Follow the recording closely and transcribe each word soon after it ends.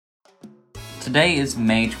Today is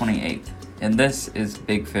May 28th, and this is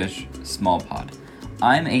Big Fish, Small Pod.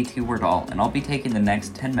 I'm A.T. Wardall, and I'll be taking the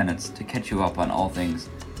next 10 minutes to catch you up on all things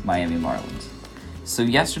Miami Marlins. So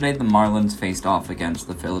yesterday, the Marlins faced off against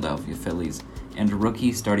the Philadelphia Phillies and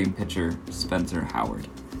rookie starting pitcher Spencer Howard.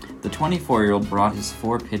 The 24-year-old brought his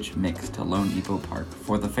 4-pitch mix to loanDepot Park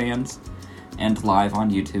for the fans and live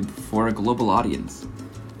on YouTube for a global audience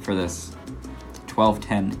for this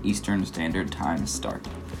 12:10 Eastern Standard Time start.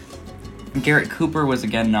 Garrett Cooper was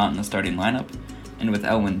again not in the starting lineup, and with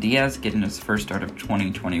Elwin Diaz getting his first start of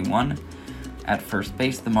 2021 at first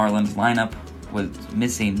base, the Marlins lineup was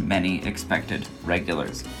missing many expected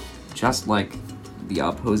regulars, just like the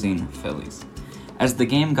opposing Phillies. As the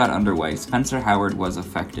game got underway, Spencer Howard was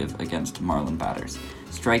effective against Marlin batters,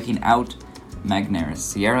 striking out Magneuris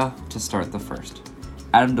Sierra to start the first.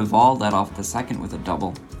 Adam Duvall led off the second with a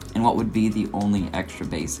double, in what would be the only extra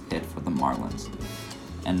base hit for the Marlins.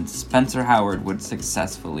 And Spencer Howard would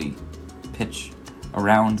successfully pitch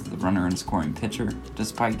around the runner and scoring pitcher,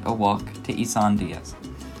 despite a walk to Isan Diaz.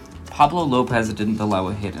 Pablo Lopez didn't allow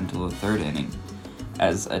a hit until the third inning,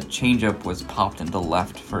 as a changeup was popped into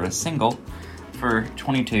left for a single for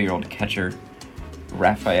 22-year-old catcher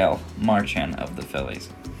Rafael Marchan of the Phillies.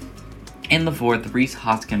 In the fourth, Rhys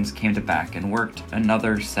Hoskins came to bat and worked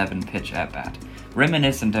another 7-pitch at-bat,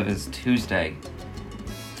 reminiscent of his Tuesday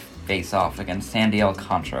face-off against Sandy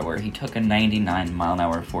Alcantara, where he took a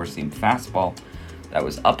 99-mile-an-hour four-seam fastball that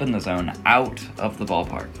was up in the zone out of the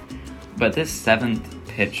ballpark. But this 7th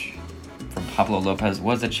pitch from Pablo Lopez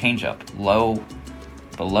was a changeup, low,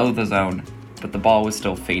 below the zone, but the ball was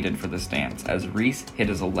still faded for the stands, as Rhys hit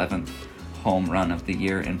his 11th home run of the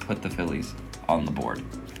year and put the Phillies on the board.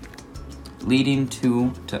 Leading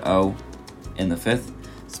 2-0 in the fifth,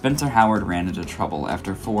 Spencer Howard ran into trouble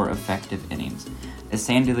after 4 effective innings. A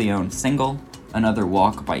Sandy Leon single, another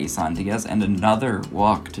walk by Isan Diaz, and another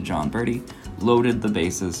walk to Jon Berti loaded the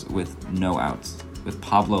bases with no outs, with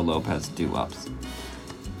Pablo Lopez due-ups.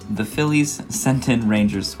 The Phillies sent in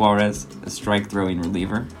Ranger Suarez, a strike-throwing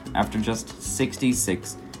reliever, after just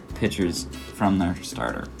 66 pitchers from their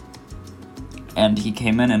starter. And he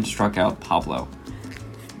came in and struck out Pablo,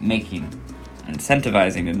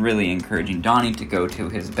 incentivizing and really encouraging Donnie to go to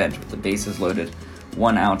his bench with the bases loaded,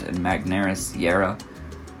 1 out, and Magneuris Sierra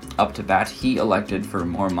up to bat. He elected for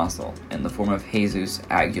more muscle in the form of Jesus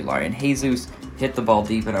Aguilar, and Jesus hit the ball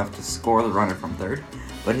deep enough to score the runner from third,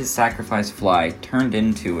 but his sacrifice fly turned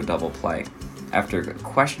into a double play after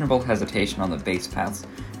questionable hesitation on the base paths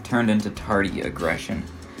turned into tardy aggression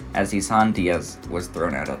as Isan Diaz was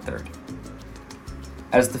thrown out at third.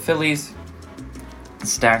 As the Phillies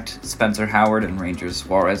stacked Spencer Howard and Ranger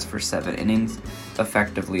Suarez for 7 innings,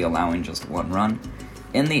 effectively allowing just 1 run.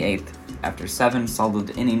 In the 8th, after 7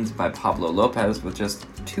 solid innings by Pablo Lopez with just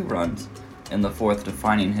 2 runs, in the 4th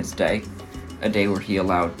defining his day, a day where he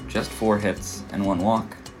allowed just 4 hits and 1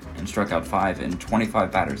 walk, and struck out 5 in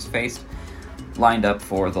 25 batters faced, lined up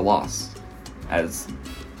for the loss, as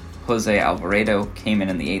Jose Alvarado came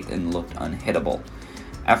in the 8th and looked unhittable.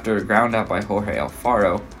 After a ground out by Jorge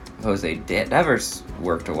Alfaro, Jose Devers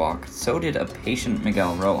worked a walk, so did a patient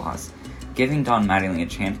Miguel Rojas, giving Don Mattingly a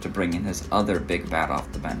chance to bring in his other big bat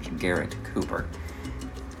off the bench, Garrett Cooper.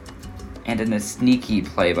 And in a sneaky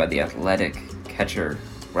play by the athletic catcher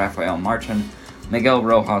Rafael Marchan, Miguel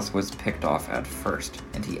Rojas was picked off at first,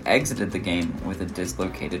 and he exited the game with a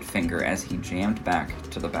dislocated finger as he jammed back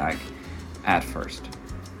to the bag at first.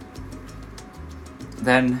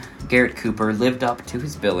 Then Garrett Cooper lived up to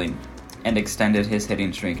his billing and extended his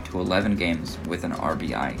hitting streak to 11 games with an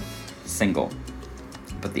RBI single.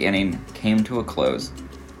 But the inning came to a close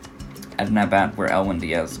at an at-bat where Elwin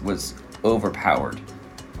Diaz was overpowered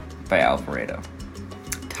by Alvarado.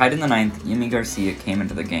 Tied in the 9th, Yimi Garcia came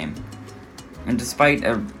into the game, and despite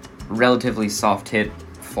a relatively soft hit,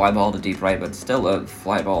 fly ball to deep right, but still a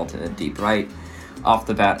fly ball to deep right, off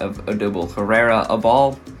the bat of Odubel Herrera, a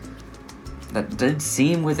ball that did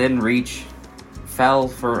seem within reach, fell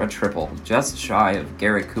for a triple, just shy of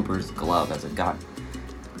Garrett Cooper's glove as it got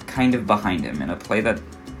kind of behind him in a play that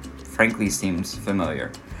frankly seems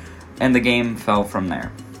familiar. And the game fell from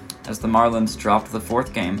there, as the Marlins dropped the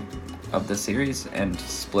 4th game of the series and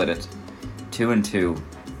split it 2-2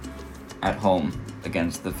 at home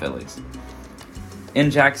against the Phillies.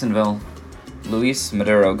 In Jacksonville, Luis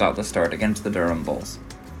Maduro got the start against the Durham Bulls.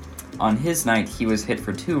 On his night, he was hit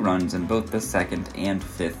for 2 runs in both the 2nd and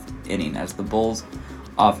 5th inning, as the Bulls'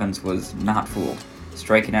 offense was not fooled,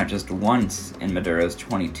 striking out just once in Maduro's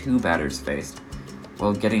 22 batters faced,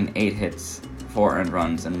 while getting 8 hits, 4 earned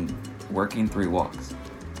runs, and working 3 walks.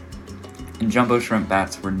 And Jumbo Shrimp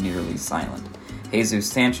bats were nearly silent. Jesus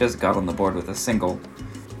Sanchez got on the board with a single,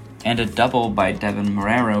 and a double by Devin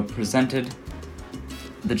Marrero presented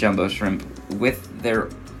the Jumbo Shrimp with their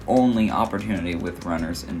only opportunity with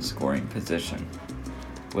runners in scoring position.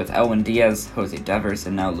 With Elwin Diaz, Jose Devers,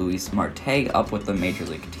 and now Luis Marte up with the Major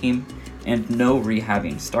League team, and no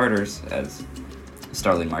rehabbing starters as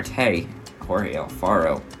Starling Marte, Jorge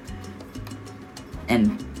Alfaro,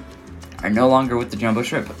 and are no longer with the Jumbo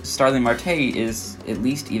Shrimp. Starling Marte is at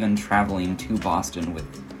least even traveling to Boston with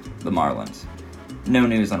the Marlins. No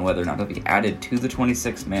news on whether or not he'll be added to the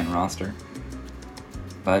 26-man roster,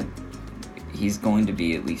 but he's going to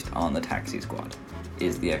be at least on the taxi squad,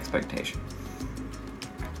 is the expectation.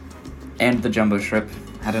 And the Jumbo Shrimp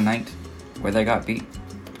had a night where they got beat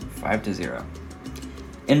 5-0.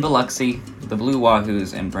 In Biloxi, the Blue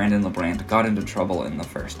Wahoos and Brandon LeBrant got into trouble in the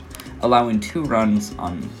first, allowing 2 runs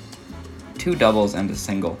on 2 doubles and a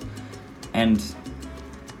single, and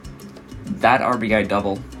that RBI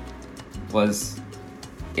double was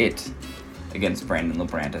it against Brandon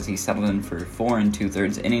LeBrant as he settled in for 4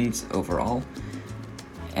 2/3 innings overall,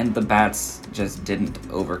 and the bats just didn't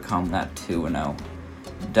overcome that 2-0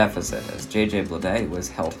 deficit as JJ Bleday was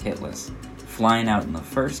held hitless, flying out in the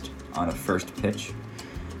first on a first pitch,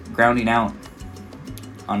 grounding out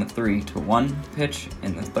on a 3-1 pitch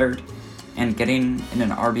in the third, and getting in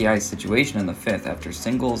an RBI situation in the fifth after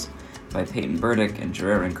singles by Peyton Burdick and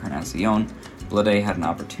Jerry Encarnacion. Bleday had an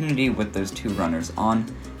opportunity with those 2 runners on,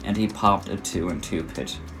 and he popped a 2-2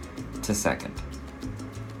 pitch to second.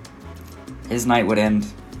 His night would end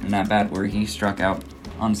in that bat where he struck out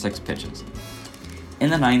on 6 pitches. In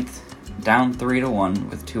the ninth, down 3-1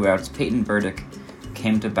 with 2 outs, Peyton Burdick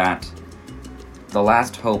came to bat, the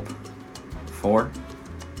last hope for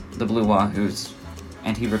the Blue Wahoos,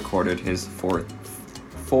 and he recorded his fourth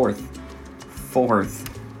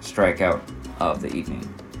strikeout of the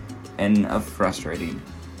evening in a frustrating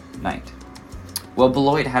night. Well,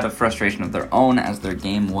 Beloit had a frustration of their own as their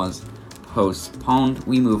game was postponed.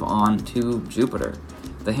 We move on to Jupiter.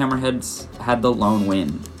 The Hammerheads had the lone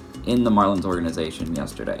win in the Marlins organization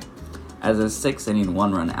yesterday, as a 6-inning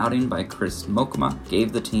 1-run outing by Chris Mokma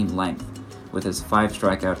gave the team length with his 5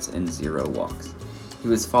 strikeouts and 0 walks. He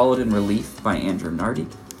was followed in relief by Andrew Nardi,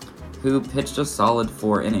 who pitched a solid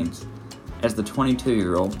 4 innings, as the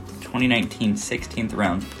 22-year-old 2019 16th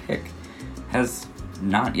round pick has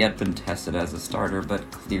not yet been tested as a starter, but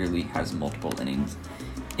clearly has multiple innings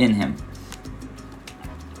in him.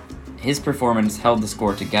 His performance held the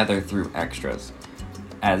score together through extras,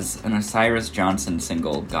 as an Osiris Johnson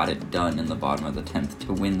single got it done in the bottom of the 10th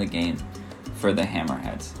to win the game for the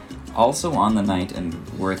Hammerheads. Also on the night, and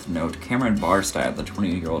worth note, Cameron Barstyle, the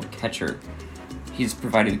 20-year-old catcher, he's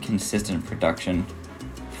provided consistent production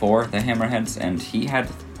for the Hammerheads, and he had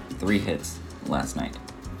 3 hits last night.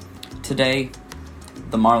 Today,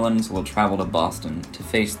 the Marlins will travel to Boston to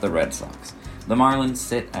face the Red Sox. The Marlins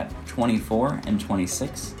sit at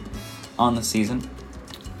 24-26 on the season,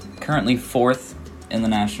 currently 4th in the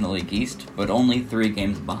National League East, but only 3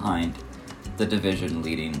 games behind the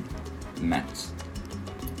division-leading Mets,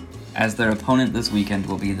 as their opponent this weekend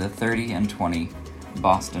will be the 30-20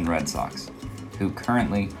 Boston Red Sox, who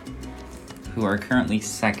are currently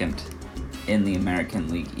 2nd in the American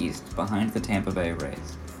League East behind the Tampa Bay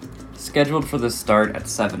Rays. Scheduled for the start at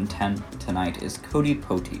 7:10 tonight is Cody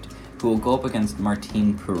Poteet, who will go up against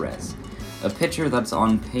Martin Perez, a pitcher that's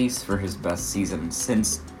on pace for his best season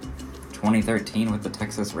since 2013 with the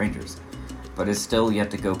Texas Rangers, but is still yet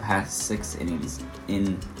to go past 6 innings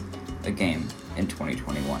in a game in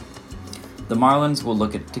 2021. The Marlins will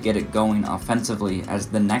look to get it going offensively as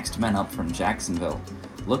the next men up from Jacksonville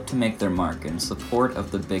look to make their mark in support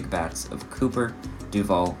of the big bats of Cooper,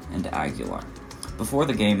 Duvall, and Aguilar. Before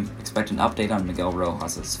the game, expect an update on Miguel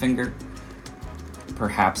Rojas' finger,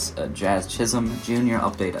 perhaps a Jazz Chisholm Jr.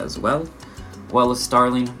 update as well, while a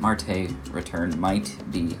Starling Marte return might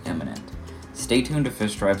be imminent. Stay tuned to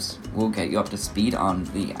Fish Stripes. We'll get you up to speed on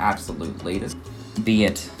the absolute latest, be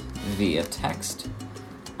it via text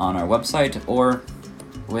on our website or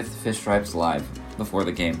with Fish Stripes Live before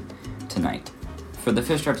the game tonight. For the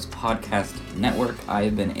Fish Stripes Podcast Network, I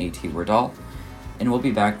have been A.T. Wardall, and we'll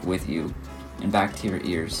be back with you and back to your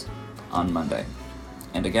ears on Monday.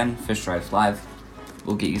 And again, Fish Stripes Live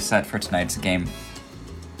will get you set for tonight's game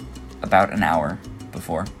about an hour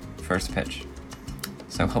before first pitch.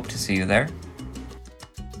 So hope to see you there.